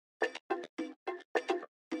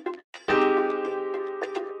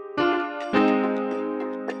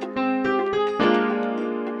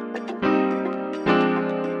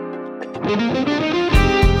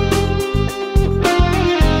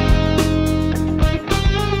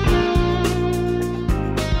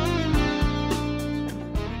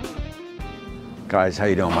Guys, how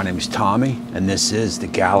you doing? My name is Tommy, and this is the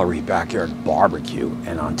Gallery Backyard Barbecue.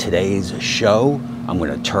 And on today's show, I'm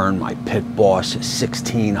going to turn my Pit Boss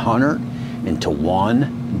 1600 into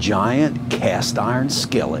one giant cast iron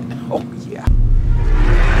skillet. Oh yeah.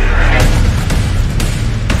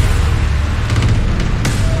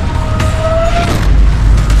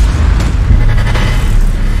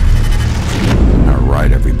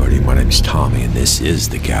 Alright everybody, my name is Tommy, and this is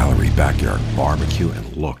the Gallery Backyard Barbecue.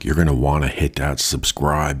 And look, you're going to want to hit that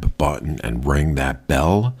subscribe button and ring that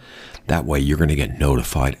bell. That way you're going to get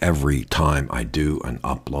notified every time I do an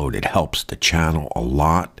upload. It helps the channel a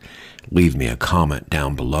lot. Leave me a comment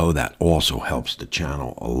down below. That also helps the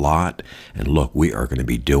channel a lot. And look, we are going to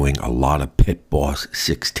be doing a lot of Pit Boss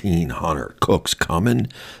 1600 cooks coming.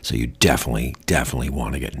 So you definitely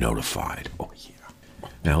want to get notified. Oh yeah.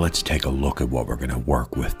 Now let's take a look at what we're going to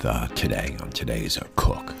work with today on today's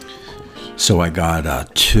cook. So I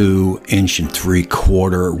got 2 1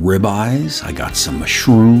 3/4 ribeyes. I got some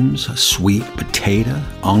mushrooms, a sweet potato,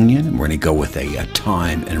 onion. And we're going to go with a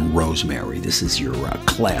thyme and rosemary. This is your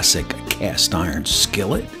classic cast iron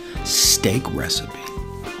skillet steak recipe.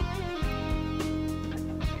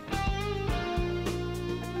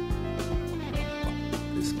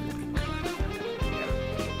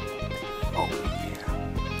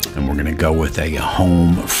 And we're going to go with a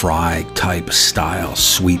home fry type style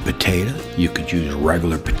sweet potato. You could use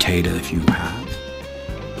regular potato if you have.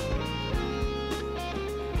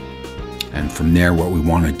 And from there, what we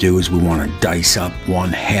want to do is we want to dice up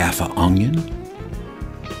 1/2 an onion.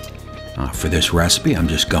 For this recipe, I'm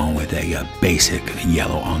just going with a basic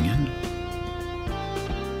yellow onion.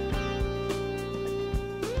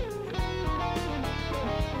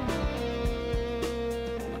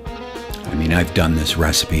 I mean, I've done this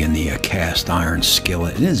recipe in the cast iron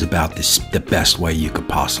skillet. It is about the best way you could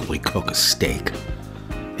possibly cook a steak,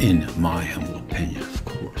 in my humble opinion, of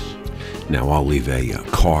course. Now, I'll leave a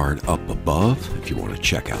card up above if you want to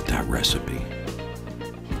check out that recipe.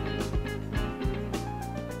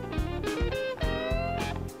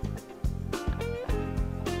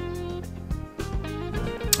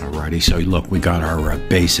 Alrighty, so look, we got our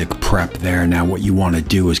basic prep there. Now, what you want to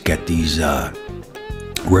do is get these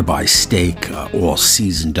ribeye steak all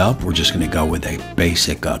seasoned up. We're just going to go with a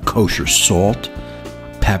basic kosher salt,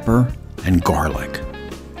 pepper, and garlic.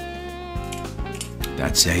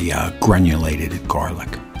 That's a granulated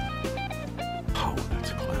garlic. Oh,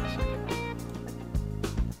 that's classic.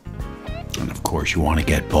 And of course, you want to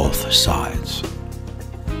get both sides.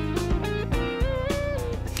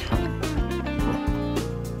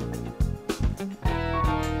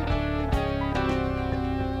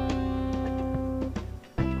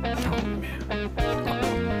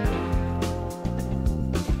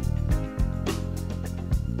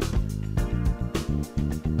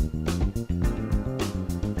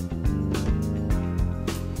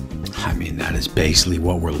 I mean, that is basically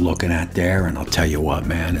what we're looking at there, and I'll tell you what,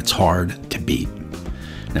 man, it's hard to beat.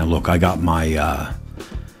 Now look, I got my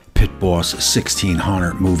Pit Boss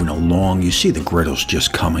 1600 moving along. You see the griddle's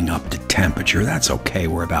just coming up to temperature. That's okay,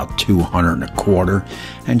 we're about 200 1/4,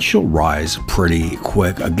 and she'll rise pretty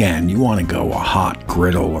quick. Again, you want to go a hot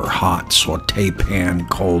griddle or hot saute pan,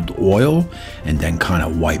 cold oil, and then kind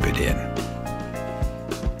of wipe it in.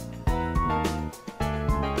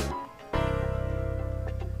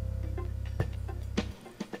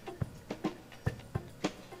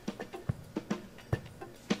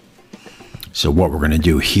 So what we're going to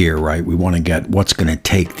do here, right, we want to get what's going to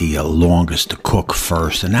take the longest to cook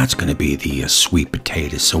first, and that's going to be the sweet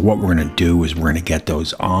potatoes. So what we're going to do is we're going to get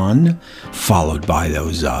those on, followed by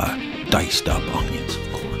those diced up onions,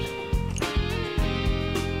 of course.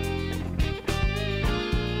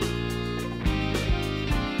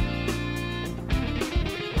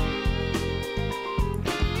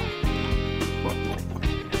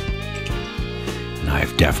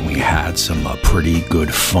 I've definitely had some pretty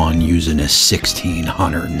good fun using this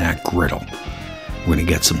 1600 in that griddle. We're going to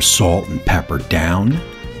get some salt and pepper down.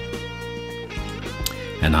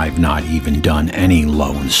 And I've not even done any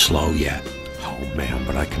low and slow yet. Oh man,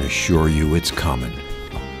 but I can assure you it's coming.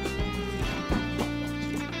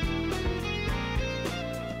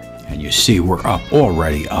 And you see we're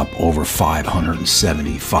already up over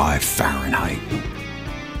 575 Fahrenheit.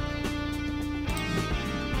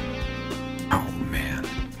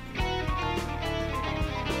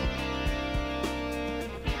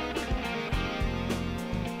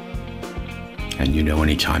 And you know,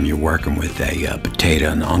 anytime you're working with a potato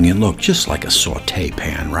and onion, look, just like a saute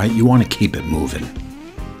pan, right? You want to keep it moving.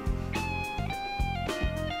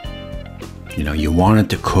 You know, you want it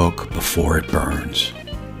to cook before it burns.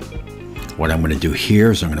 What I'm going to do here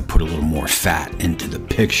is I'm going to put a little more fat into the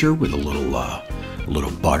picture with a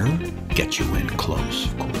little butter. Get you in close,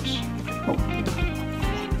 of course. Oh.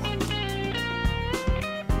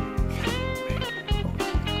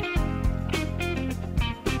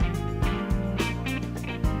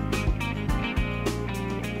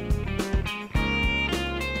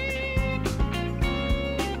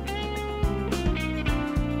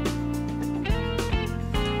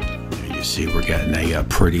 See, we're getting a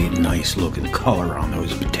pretty nice looking color on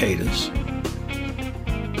those potatoes.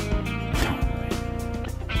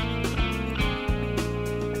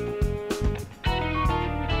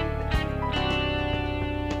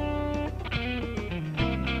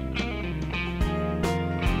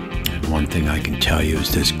 And one thing I can tell you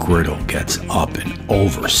is this griddle gets up and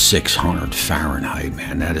over 600 Fahrenheit,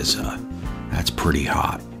 man. That's pretty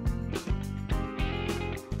hot.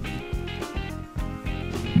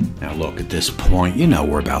 Now look, at this point, you know,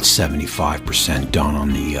 we're about 75% done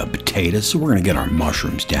on the potatoes, so we're going to get our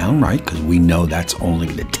mushrooms down, right? Because we know that's only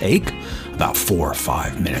going to take about 4 or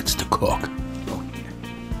 5 minutes to cook.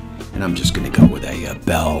 And I'm just going to go with a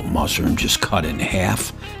bell mushroom, just cut in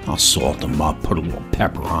half. I'll salt them up, put a little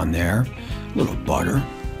pepper on there, a little butter.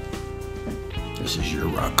 This is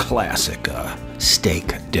your classic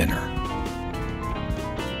steak dinner.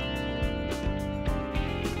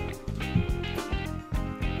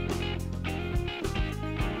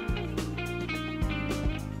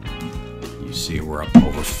 You see, we're up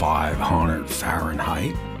over 500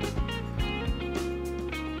 Fahrenheit.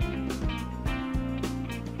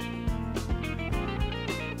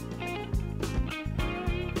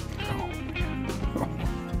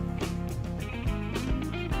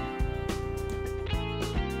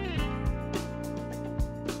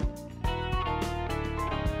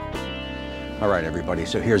 All right, everybody,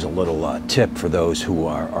 so here's a little tip for those who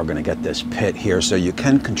are going to get this pit here. So you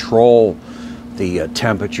can control the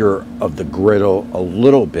temperature of the griddle a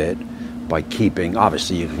little bit by keeping,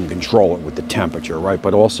 obviously you can control it with the temperature, right?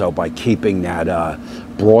 But also by keeping that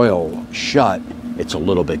broil shut, it's a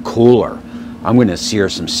little bit cooler. I'm going to sear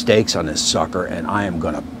some steaks on this sucker, and I am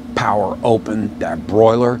going to power open that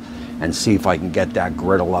broiler and see if I can get that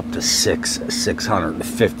griddle up to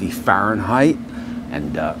 650 Fahrenheit.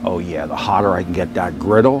 And oh yeah, the hotter I can get that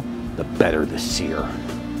griddle, the better the sear.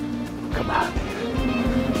 Come on.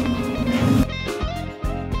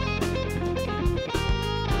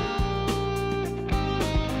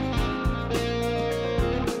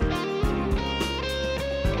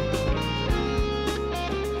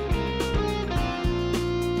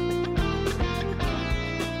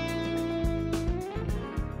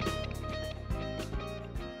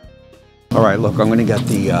 All right, look, I'm going to get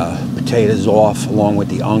the potatoes off along with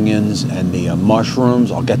the onions and the mushrooms.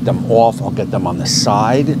 I'll get them off. I'll get them on the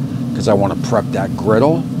side because I want to prep that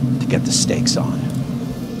griddle to get the steaks on.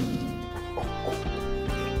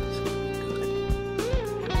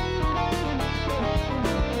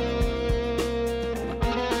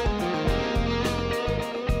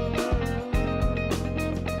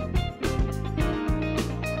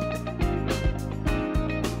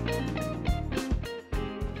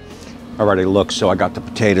 Alrighty, look, so I got the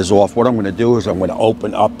potatoes off. What I'm going to do is I'm going to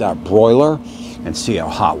open up that broiler and see how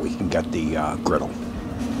hot we can get the griddle.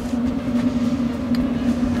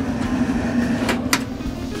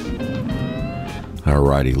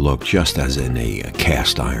 Alrighty, look, just as in a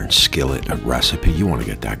cast iron skillet recipe, you want to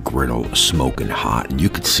get that griddle smoking hot, and you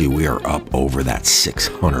can see we are up over that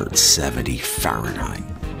 670 Fahrenheit.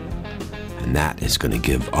 And that is going to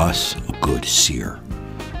give us a good sear.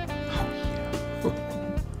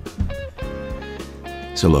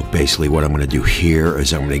 So look, basically what I'm going to do here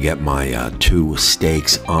is I'm going to get my 2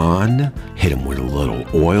 steaks on, hit them with a little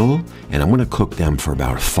oil, and I'm going to cook them for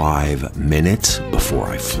about 5 minutes before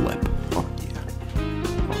I flip. Oh, yeah.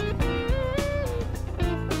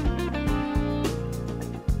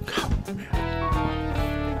 Oh, man.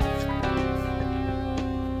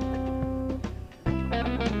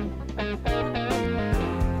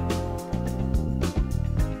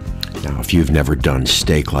 Now, if you've never done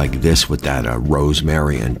steak like this with that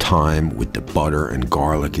rosemary and thyme with the butter and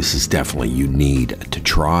garlic, this is definitely you need to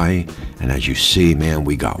try. And as you see, man,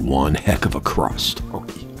 we got one heck of a crust. Oh,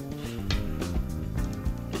 yeah.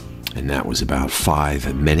 And that was about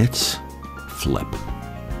 5 minutes. Flip.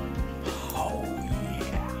 Oh,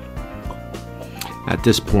 yeah. At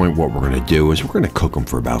this point, what we're going to do is we're going to cook them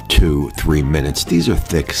for about 2-3 minutes. These are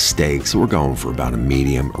thick steaks. We're going for about a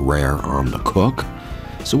medium rare on the cook.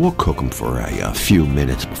 So we'll cook them for a few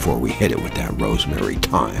minutes before we hit it with that rosemary,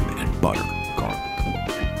 thyme, and butter, garlic.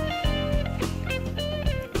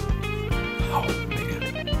 Oh,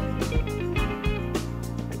 man.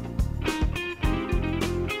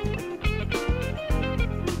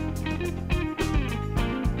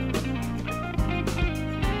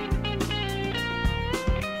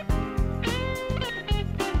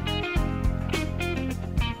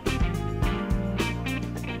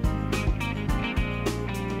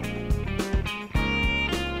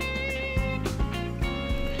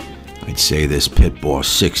 say this Pit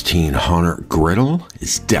Boss 1600 griddle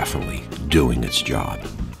is definitely doing its job.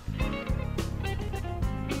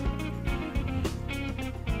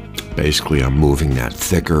 Basically, I'm moving that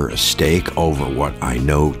thicker steak over what I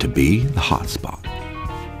know to be the hot spot.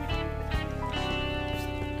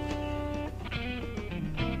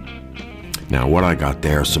 Now what I got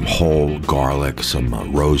there, some whole garlic,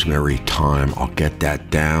 some rosemary, thyme. I'll get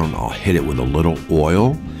that down, I'll hit it with a little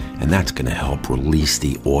oil, and that's gonna help release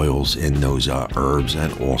the oils in those herbs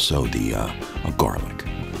and also the garlic.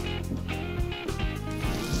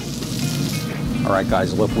 All right,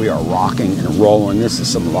 guys, look, we are rocking and rolling. This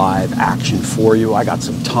is some live action for you. I got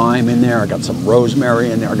some thyme in there, I got some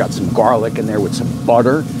rosemary in there, I got some garlic in there with some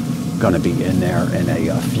butter. Gonna be in there in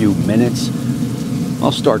a few minutes.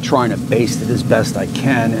 I'll start trying to baste it as best I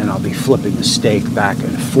can, and I'll be flipping the steak back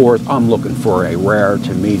and forth. I'm looking for a rare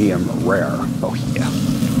to medium rare. Oh yeah.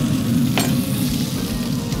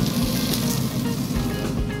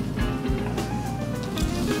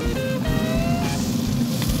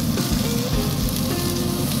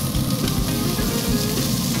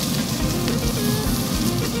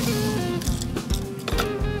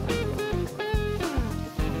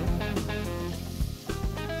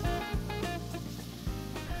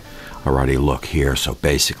 Alrighty, look here. So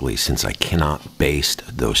basically, since I cannot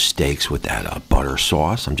baste those steaks with that butter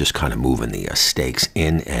sauce, I'm just kind of moving the steaks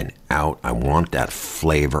in and out. I want that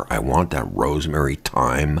flavor. I want that rosemary,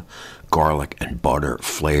 thyme, garlic, and butter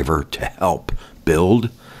flavor to help build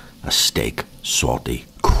a steak salty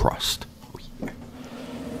crust.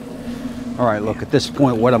 All right, look, at this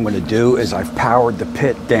point, what I'm going to do is I've powered the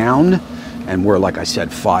pit down, and we're, like I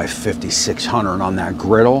said, 550, 600 on that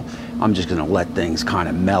griddle. I'm just gonna let things kind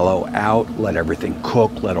of mellow out, let everything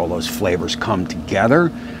cook, let all those flavors come together.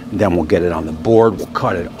 And then we'll get it on the board, we'll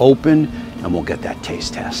cut it open, and we'll get that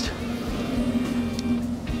taste test.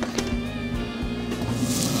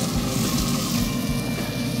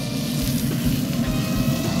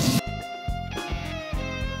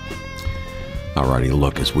 Alrighty,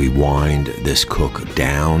 look, as we wind this cook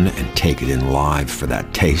down and take it in live for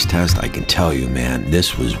that taste test, I can tell you, man,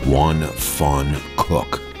 this was one fun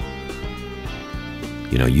cook.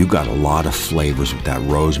 You know, you got a lot of flavors with that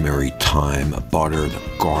rosemary, thyme, butter, the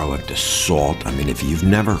garlic, the salt. I mean, if you've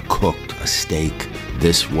never cooked a steak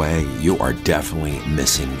this way, you are definitely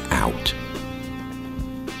missing out.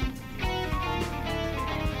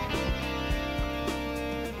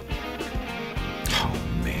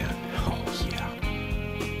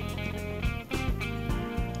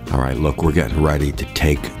 All right, look, we're getting ready to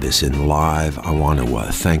take this in live. I want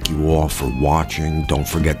to thank you all for watching. Don't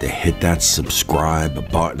forget to hit that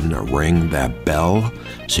subscribe button, ring that bell,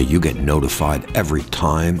 so you get notified every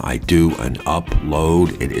time I do an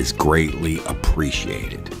upload. It is greatly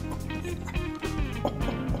appreciated.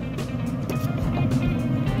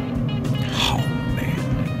 Oh, man.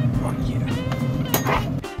 Oh, yeah.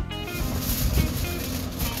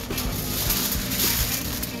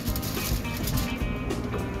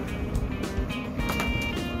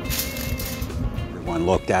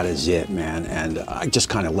 Look, that is it, man, and I just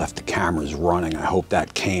kind of left the cameras running. I hope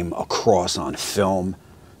that came across on film,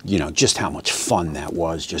 you know, just how much fun that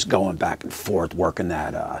was, just going back and forth, working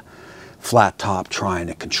that flat top, trying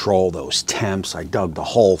to control those temps. I dug the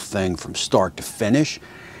whole thing from start to finish,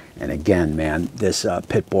 and again, man, this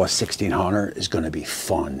Pit Boss 1600 is going to be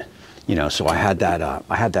fun. You know, so I had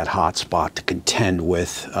that hot spot to contend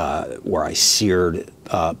with where I seared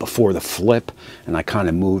before the flip, and I kind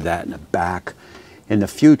of moved that in the back. In the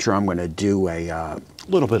future, I'm going to do a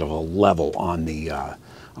little bit of a level on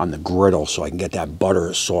the griddle so I can get that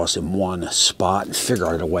butter sauce in one spot and figure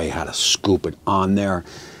out a way how to scoop it on there.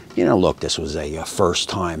 You know, look, this was a first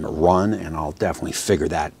time run, and I'll definitely figure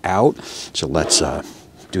that out. So let's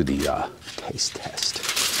do the taste test.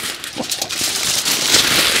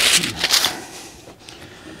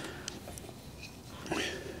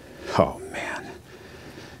 Oh, man.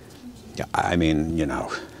 Yeah, I mean, you know,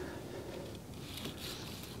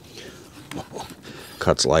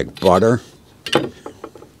 cuts like butter.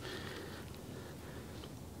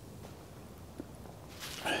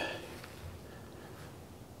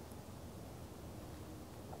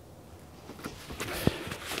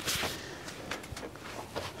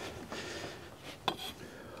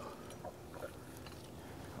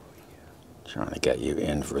 Trying to get you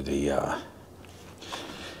in for the,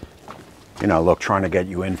 you know, look, trying to get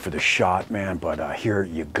you in for the shot, man, but here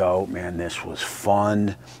you go, man. This was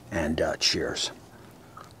fun, and cheers.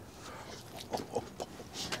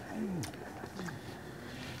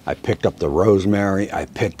 I picked up the rosemary, I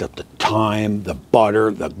picked up the thyme, the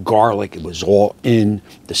butter, the garlic. It was all in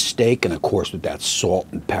the steak, and of course with that salt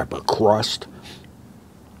and pepper crust.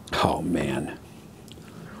 Oh man.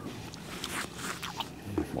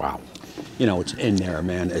 Wow. You know, it's in there,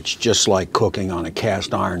 man. It's just like cooking on a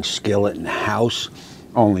cast iron skillet in the house,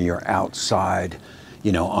 only you're outside,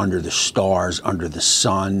 you know, under the stars, under the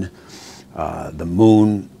sun, the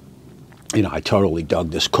moon. You know, I totally dug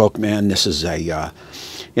this cook, man. This is a,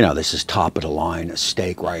 you know, this is top of the line, a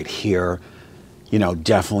steak right here. You know,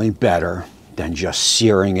 definitely better than just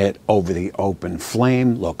searing it over the open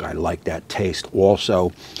flame. Look, I like that taste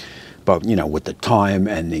also. But, you know, with the thyme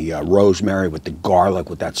and the rosemary, with the garlic,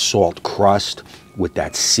 with that salt crust, with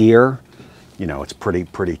that sear, you know, it's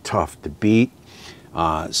pretty tough to beat.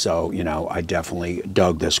 So, you know, I definitely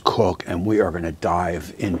dug this cook, and we are going to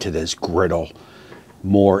dive into this griddle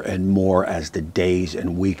more and more as the days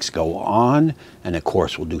and weeks go on. And of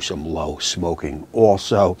course, we'll do some low smoking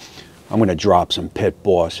also. I'm going to drop some Pit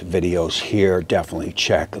Boss videos here. Definitely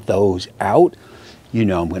check those out. You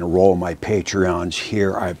know, I'm going to roll my Patreons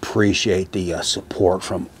here. I appreciate the support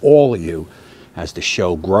from all of you as the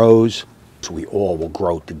show grows. So we all will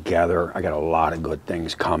grow together. I got a lot of good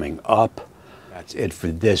things coming up. That's it for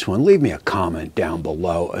this one. Leave me a comment down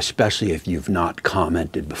below, especially if you've not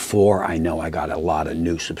commented before. I know I got a lot of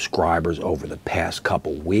new subscribers over the past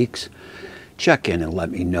couple weeks. Check in and let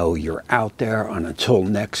me know you're out there. And until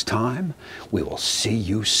next time, we will see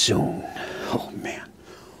you soon. Oh, man.